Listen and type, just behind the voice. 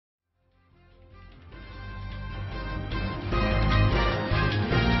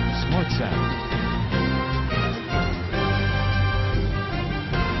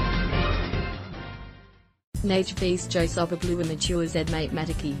Niech Josova Blue Mature Z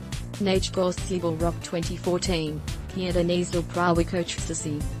Matematyki. Niech Gorsibal Rock 2014. Kiedy Nizel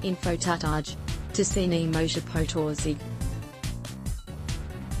Prawicotricisi, Info Tataj. Ticini Moshe Potorzig.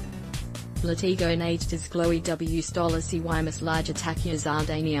 Latigo Niech Glowy W Stolisi Wymas Large Atakia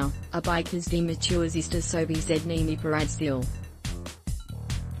Zardania, a Bikers D Matures Ista Sobi Zednimi Paradzil.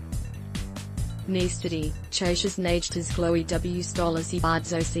 Nistadi, Choshas Najtas Glowy W Stolisi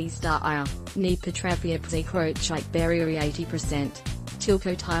Bardzo C Star Ni Petrafia Pzikrochite Barrier 80%.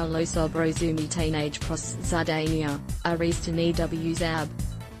 Tilko Tile Losobrozumi Teenage Pros Zardania, Aristani W Zab.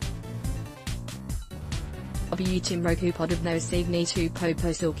 Timroku Podobno Signi tu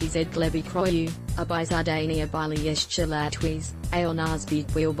Poposilki Z Glebi Kroyu, Abai Zardania Bili Yeshcha Latwiz, Aonaz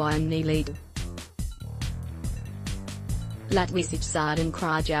Bidwil Biam Ni Lead. Latwisich Zardan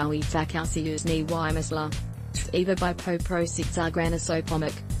Krajawi Fakausius Ni Wymasla. Eva by Poprosik Zagrana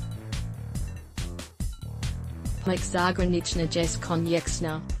Sopomik. Plik Zagranichna Jes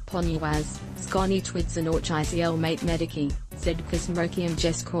Konyeksna, Ponywas, Skoni Twidzanoch ICL Matematyki, Zedkas Mrokium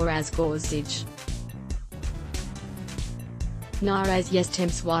Jes Koraz Gorzij. Naraz Yestem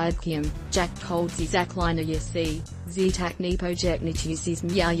Swiadkium, Jack Koldzi Zaklina Yasi, Zitak Nepojeknichusis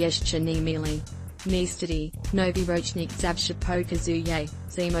Mya Yeshcha Nemili. Nistadi, Novi Rochnik Zavsha Pokazuye,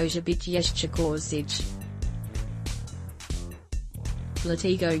 Zemojabich Yeshcha Gorzij.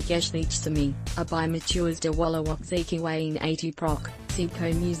 Latigo Geshnichsami, Abai Matures de Wallawak Zekiwain 80 Proc,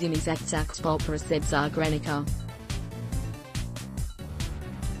 Simco Museum Izakzak Spolpera Zagranica.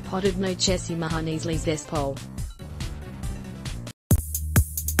 Podivno Chesi Mahanisli Zespol.